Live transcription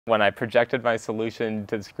When I projected my solution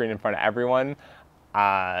to the screen in front of everyone,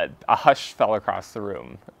 a hush fell across the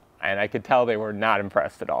room, and I could tell they were not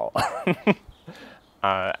impressed at all.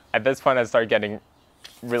 At this point, I started getting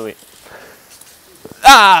really...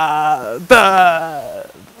 Babish!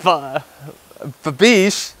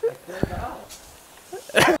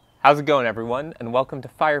 How's it going, everyone? And welcome to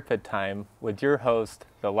Fire Pit Time with your host,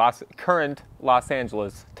 the current Los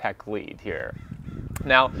Angeles tech lead here.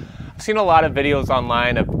 Now, I've seen a lot of videos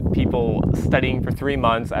online of people studying for 3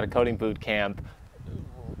 months at a coding boot camp,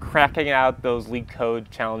 cracking out those leak code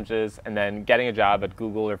challenges, and then getting a job at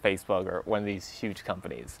Google or Facebook or one of these huge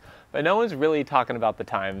companies. But no one's really talking about the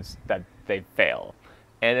times that they fail.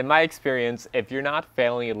 And in my experience, if you're not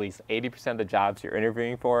failing at least 80% of the jobs you're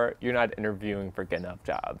interviewing for, you're not interviewing for good enough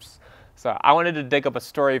jobs. So I wanted to dig up a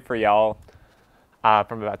story for y'all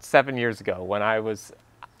from about 7 years ago when I was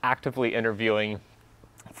actively interviewing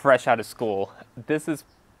fresh out of school. This is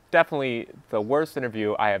definitely the worst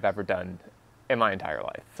interview I have ever done in my entire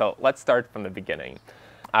life. So let's start from the beginning.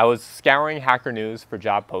 I was scouring Hacker News for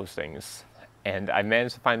job postings, and I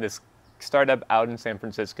managed to find this startup out in San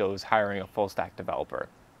Francisco who's hiring a full stack developer.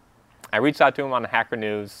 I reached out to him on Hacker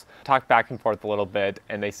News, talked back and forth a little bit,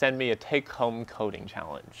 and they sent me a take-home coding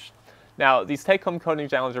challenge. Now, these take-home coding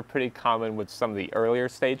challenges are pretty common with some of the earlier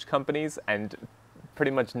stage companies and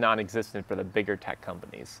pretty much non-existent for the bigger tech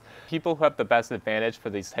companies. People who have the best advantage for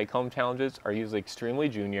these take-home challenges are usually extremely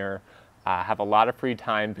junior, have a lot of free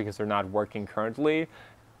time because they're not working currently,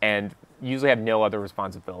 and usually have no other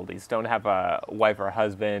responsibilities, don't have a wife or a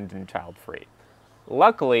husband, and child-free.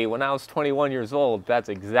 Luckily, when I was 21 years old, that's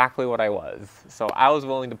exactly what I was. So I was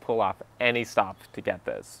willing to pull off any stop to get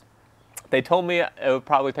this. They told me it would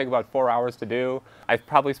probably take about 4 hours to do. I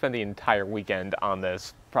probably spent the entire weekend on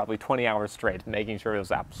this, probably 20 hours straight, making sure it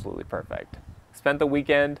was absolutely perfect. Spent the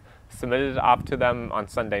weekend, submitted it off to them on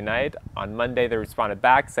Sunday night. On Monday, they responded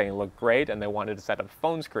back saying it looked great and they wanted to set up a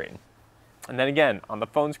phone screen. And then again, on the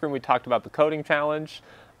phone screen, we talked about the coding challenge.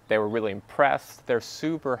 They were really impressed. They're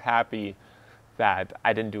super happy that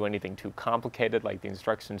I didn't do anything too complicated like the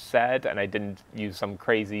instructions said, and I didn't use some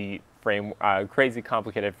crazy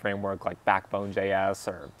complicated framework like Backbone.js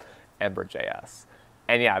or Ember.js.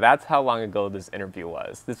 And yeah, that's how long ago this interview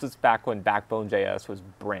was. This was back when Backbone.js was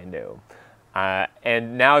brand new.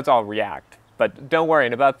 And now it's all React. But don't worry,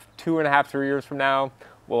 in about 2.5, 3 years from now,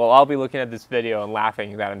 we'll all be looking at this video and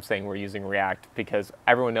laughing that I'm saying we're using React because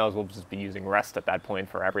everyone knows we'll just be using REST at that point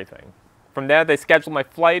for everything. From there, they scheduled my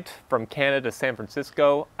flight from Canada to San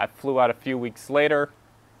Francisco. I flew out a few weeks later,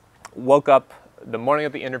 woke up the morning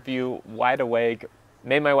of the interview wide awake,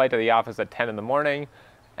 made my way to the office at 10 in the morning,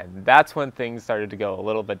 and that's when things started to go a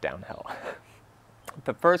little bit downhill.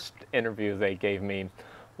 The first interview they gave me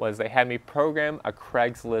was they had me program a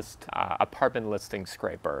Craigslist apartment listing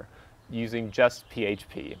scraper using just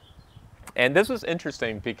PHP. And this was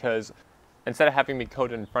interesting because instead of having me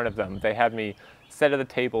code in front of them, they had me sit at the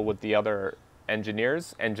table with the other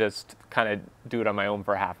engineers and just kind of do it on my own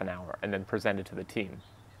for half an hour and then present it to the team.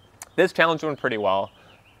 This challenge went pretty well.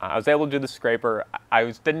 I was able to do the scraper. I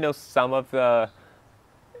didn't know some of the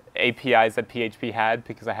APIs that PHP had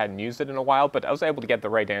because I hadn't used it in a while, but I was able to get the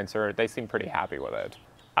right answer. They seemed pretty happy with it.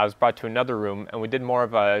 I was brought to another room and we did more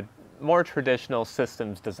of a more traditional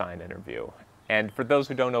systems design interview. And for those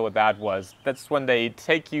who don't know what that was, that's when they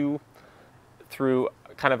take you through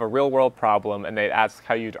kind of a real world problem and they ask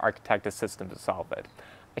how you'd architect a system to solve it.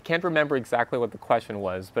 I can't remember exactly what the question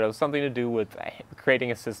was, but it was something to do with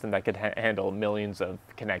creating a system that could handle millions of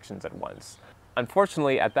connections at once.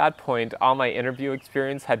 Unfortunately, at that point, all my interview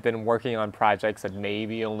experience had been working on projects that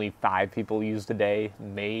maybe only 5 people used a day,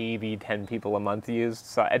 maybe 10 people a month used,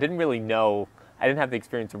 so I didn't have the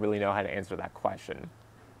experience to really know how to answer that question.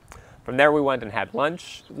 From there, we went and had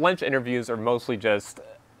lunch. Lunch interviews are mostly just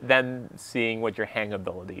them seeing what your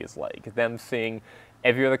hangability is like, them seeing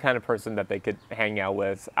if you're the kind of person that they could hang out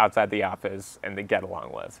with outside the office and they get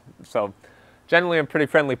along with. So generally, I'm a pretty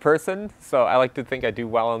friendly person, so I like to think I do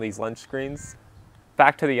well on these lunch screens.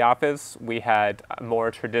 Back to the office, we had a more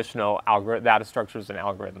traditional data structures and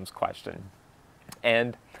algorithms question.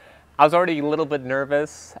 And I was already a little bit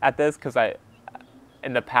nervous at this because I,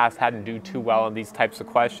 in the past, hadn't do too well on these types of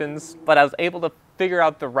questions, but I was able to figure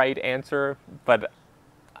out the right answer, but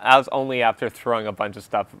I was only after throwing a bunch of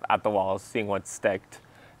stuff at the wall, seeing what sticked,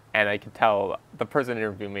 and I could tell the person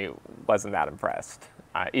interviewing me wasn't that impressed.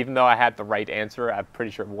 Even though I had the right answer, I'm pretty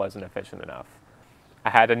sure it wasn't efficient enough. I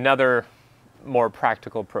had another more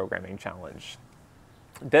practical programming challenge.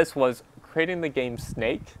 This was creating the game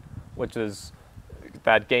Snake, which is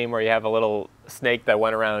that game where you have a little snake that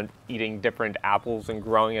went around eating different apples and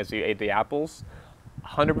growing as you ate the apples.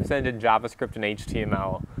 100% in JavaScript and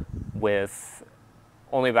HTML with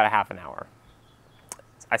only about a half an hour.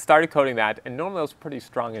 I started coding that, and normally I was pretty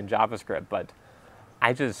strong in JavaScript, but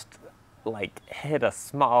I just like hit a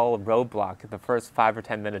small roadblock the first 5 or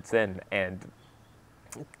 10 minutes in, and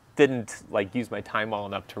didn't like use my time well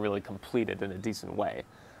enough to really complete it in a decent way.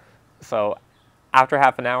 So after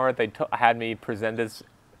half an hour, they had me present this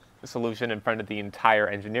solution in front of the entire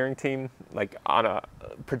engineering team, like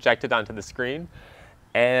projected onto the screen.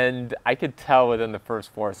 And I could tell within the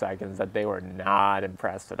first 4 seconds that they were not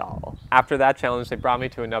impressed at all. After that challenge, they brought me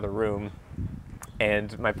to another room,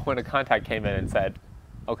 and my point of contact came in and said,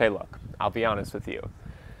 okay, look, I'll be honest with you.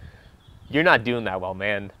 You're not doing that well,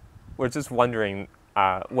 man. We're just wondering,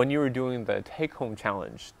 when you were doing the take-home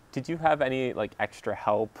challenge, did you have any like extra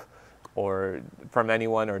help or from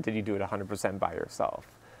anyone, or did you do it 100% by yourself?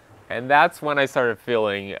 And that's when I started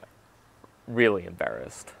feeling really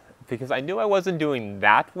embarrassed, because I knew I wasn't doing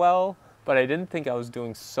that well, but I didn't think I was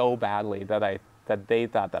doing so badly that they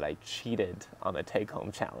thought that I cheated on the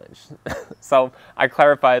take-home challenge. So I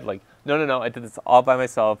clarified, like, no, I did this all by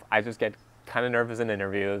myself. I just get kind of nervous in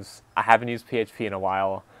interviews. I haven't used PHP in a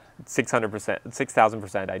while.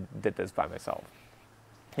 6,000%, I did this by myself.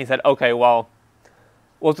 He said, okay, well,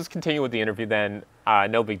 we'll just continue with the interview then.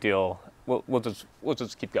 No big deal. We'll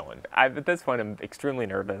just keep going. At this point, I'm extremely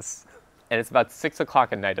nervous. And it's about 6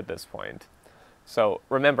 o'clock at night at this point. So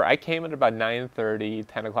remember, I came at about 9:30,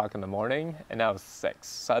 10 o'clock in the morning, and now it's 6.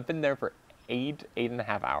 So I've been there for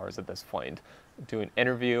 8.5 hours at this point, doing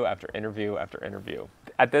interview after interview after interview.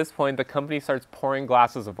 At this point, the company starts pouring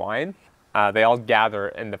glasses of wine. They all gather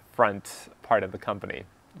in the front part of the company.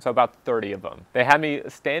 So about 30 of them. They had me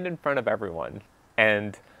stand in front of everyone,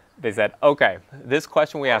 and they said, okay, this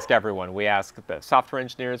question we ask everyone. We ask the software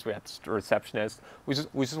engineers, we ask the receptionists. We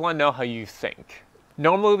just want to know how you think.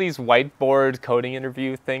 Normally these whiteboard coding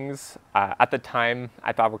interview things, at the time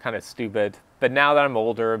I thought were kind of stupid. But now that I'm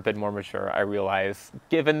older, a bit more mature, I realize,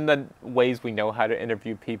 given the ways we know how to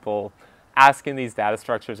interview people, asking these data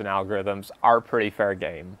structures and algorithms are pretty fair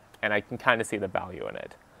game, and I can kind of see the value in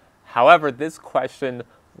it. However, this question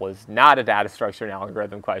was not a data structure and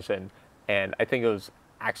algorithm question, and I think it was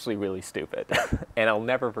actually really stupid, and I'll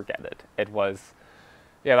never forget it. It was,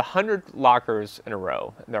 you have 100 lockers in a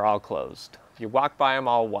row, and they're all closed. You walk by them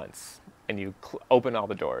all once, and you open all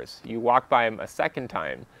the doors. You walk by them a second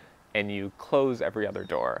time, and you close every other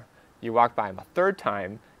door. You walk by them a third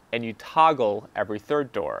time, and you toggle every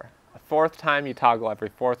third door. A fourth time, you toggle every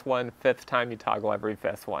fourth one. Fifth time, you toggle every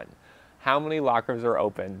fifth one. How many lockers are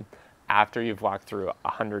open after you've walked through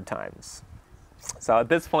 100 times? So at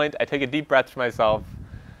this point, I take a deep breath to myself,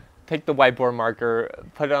 take the whiteboard marker,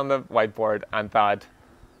 put it on the whiteboard, and thought,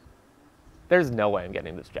 there's no way I'm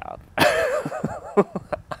getting this job.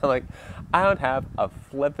 I'm like, I don't have a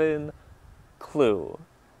flippin' clue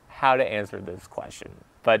how to answer this question.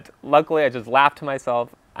 But luckily, I just laughed to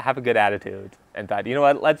myself. I have a good attitude, and thought, you know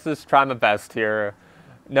what, let's just try my best here.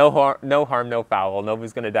 No harm, no foul.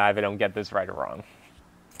 Nobody's going to die if I don't get this right or wrong.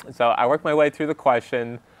 So I worked my way through the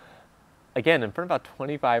question, again, in front of about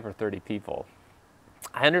 25 or 30 people.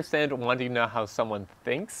 I understand wanting to know how someone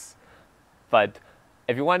thinks, but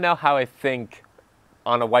if you want to know how I think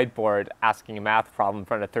on a whiteboard asking a math problem in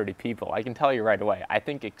front of 30 people, I can tell you right away, I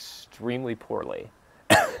think extremely poorly.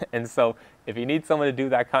 And so if you need someone to do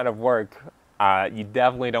that kind of work, you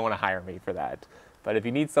definitely don't want to hire me for that. But if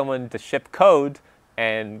you need someone to ship code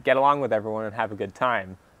and get along with everyone and have a good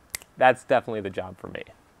time, that's definitely the job for me.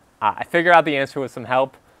 I figured out the answer with some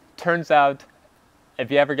help. Turns out, if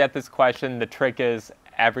you ever get this question, the trick is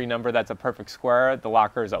every number that's a perfect square, the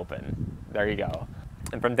locker is open. There you go.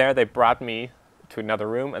 And from there, they brought me to another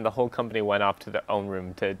room, and the whole company went off to their own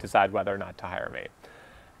room to decide whether or not to hire me.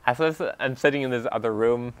 As I'm sitting in this other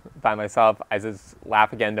room by myself, I just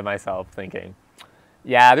laugh again to myself, thinking,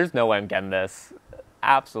 yeah, there's no way I'm getting this.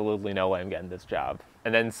 Absolutely no way I'm getting this job.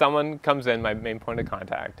 And then someone comes in, my main point of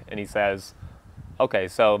contact, and he says, okay,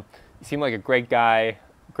 so you seem like a great guy,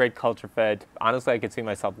 great culture fit. Honestly, I could see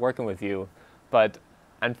myself working with you, but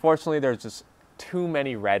unfortunately, there's just too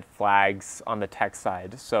many red flags on the tech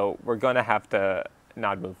side, so we're going to have to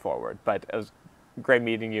not move forward. But it was great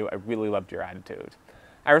meeting you. I really loved your attitude.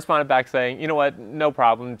 I responded back saying, you know what, no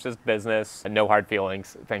problem, just business, and no hard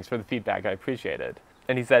feelings. Thanks for the feedback, I appreciate it.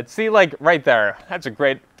 And he said, see, like right there, that's a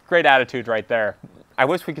great attitude right there. I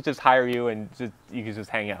wish we could just hire you and you could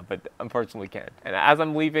just hang out, but unfortunately can't. And as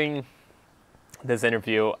I'm leaving this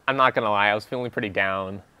interview, I'm not gonna lie, I was feeling pretty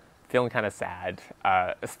down, feeling kind of sad,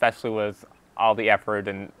 especially with all the effort,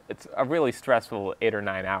 and it's a really stressful 8 or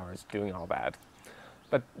 9 hours doing all that.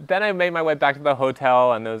 But then I made my way back to the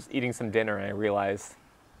hotel and I was eating some dinner and I realized,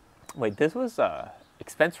 wait, this was a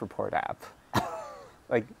expense report app.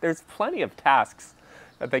 Like, there's plenty of tasks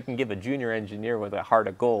that they can give a junior engineer with a heart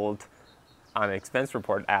of gold on an expense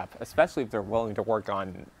report app, especially if they're willing to work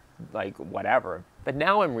on, like, whatever. But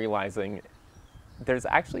now I'm realizing there's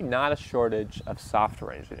actually not a shortage of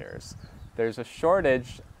software engineers. There's a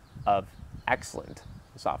shortage of excellent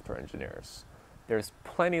software engineers. There's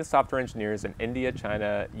plenty of software engineers in India,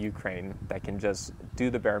 China, Ukraine that can just do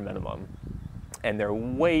the bare minimum. And they're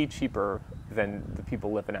way cheaper than the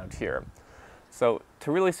people living out here. So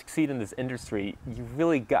to really succeed in this industry, you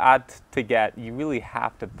really have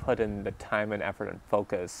to put in the time and effort and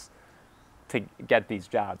focus to get these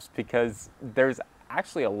jobs, because there's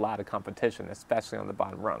actually a lot of competition, especially on the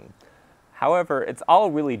bottom rung. However, it's all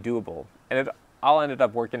really doable, and it all ended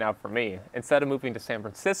up working out for me. Instead of moving to San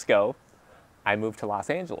Francisco, I moved to Los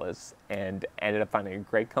Angeles and ended up finding a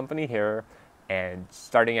great company here and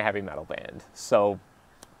starting a heavy metal band. So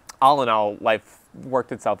all in all, life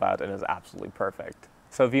worked itself out and is absolutely perfect.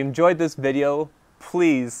 So if you enjoyed this video,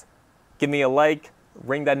 please give me a like,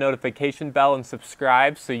 ring that notification bell, and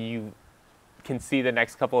subscribe so you can see the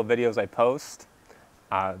next couple of videos I post.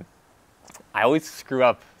 I always screw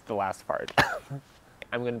up the last part.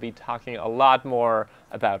 I'm going to be talking a lot more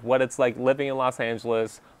about what it's like living in Los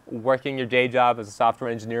Angeles, working your day job as a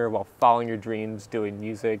software engineer while following your dreams, doing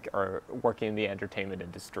music, or working in the entertainment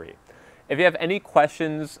industry. If you have any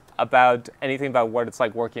questions about anything about what it's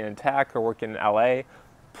like working in tech or working in LA,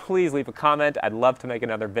 please leave a comment. I'd love to make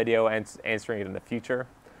another video answering it in the future.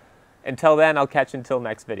 Until then, I'll catch you until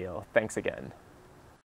next video. Thanks again.